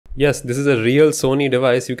Yes, this is a real Sony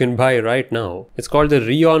device you can buy right now. It's called the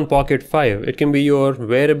REON Pocket 5. It can be your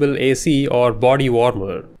wearable AC or body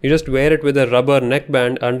warmer. You just wear it with a rubber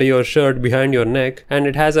neckband under your shirt behind your neck, and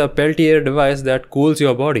it has a Peltier device that cools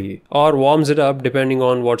your body or warms it up depending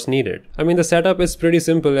on what's needed. I mean, the setup is pretty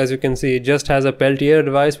simple, as you can see. It just has a Peltier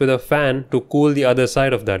device with a fan to cool the other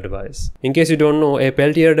side of that device. In case you don't know, a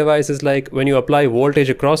Peltier device is like when you apply voltage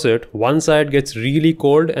across it, one side gets really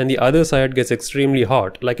cold and the other side gets extremely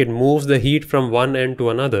hot, like it moves the heat from one end to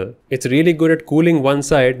another. It's really good at cooling one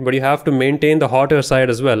side, but you have to maintain the hotter side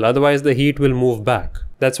as well, otherwise the heat will move back.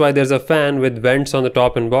 That's why there's a fan with vents on the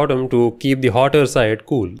top and bottom to keep the hotter side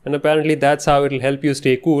cool. And apparently that's how it'll help you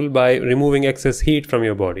stay cool, by removing excess heat from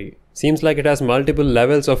your body. Seems like it has multiple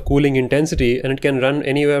levels of cooling intensity, and it can run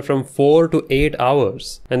anywhere from 4 to 8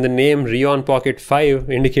 hours. And the name REON Pocket 5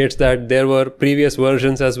 indicates that there were previous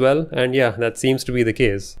versions as well, and yeah, that seems to be the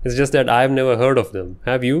case. It's just that I've never heard of them.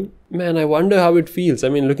 Have you? Man, I wonder how it feels. I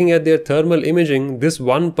mean, looking at their thermal imaging, this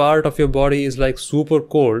one part of your body is like super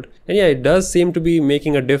cold. And yeah, it does seem to be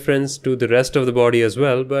making a difference to the rest of the body as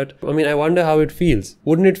well. But I mean, I wonder how it feels.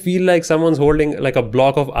 Wouldn't it feel like someone's holding like a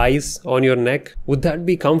block of ice on your neck? Would that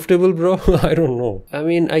be comfortable, bro? I don't know. I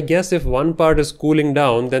mean, I guess if one part is cooling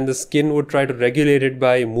down, then the skin would try to regulate it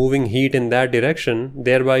by moving heat in that direction,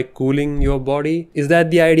 thereby cooling your body. Is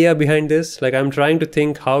that the idea behind this? Like, I'm trying to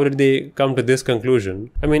think, how did they come to this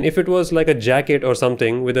conclusion? I mean, if it was like a jacket or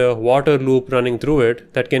something with a water loop running through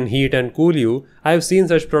it that can heat and cool you, I've seen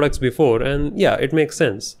such products before, and yeah, it makes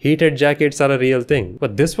sense. Heated jackets are a real thing.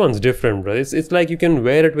 But this one's different, bro. It's like you can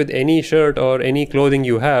wear it with any shirt or any clothing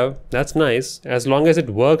you have. That's nice. As long as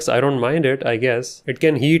it works, I don't mind it, I guess. It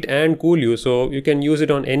can heat and cool you, so you can use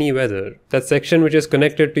it on any weather. That section which is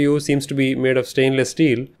connected to you seems to be made of stainless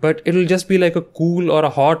steel, but it'll just be like a cool or a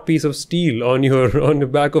hot piece of steel on the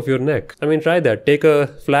back of your neck. I mean, try that. Take a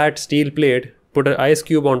flat steel plate, put an ice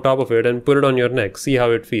cube on top of it and put it on your neck. See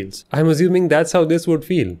how it feels. I'm assuming that's how this would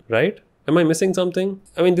feel, right? Am I missing something?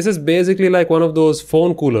 I mean, this is basically like one of those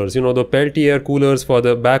phone coolers, you know, the Peltier coolers for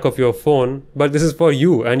the back of your phone, but this is for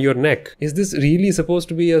you and your neck. Is this really supposed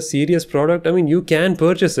to be a serious product? I mean, you can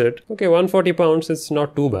purchase it. Okay, 140 pounds, it's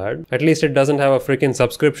not too bad. At least it doesn't have a freaking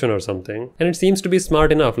subscription or something. And it seems to be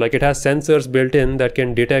smart enough, like it has sensors built in that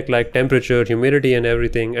can detect like temperature, humidity and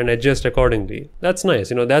everything and adjust accordingly. That's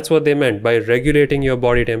nice, you know, that's what they meant by regulating your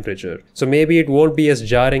body temperature. So maybe it won't be as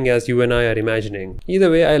jarring as you and I are imagining.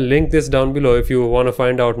 Either way, I'll link this down below if you want to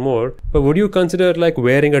find out more. But would you consider like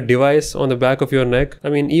wearing a device on the back of your neck? I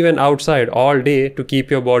mean, even outside all day to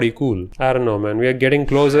keep your body cool? I don't know, man. We are getting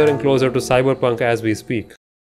closer and closer to cyberpunk as we speak.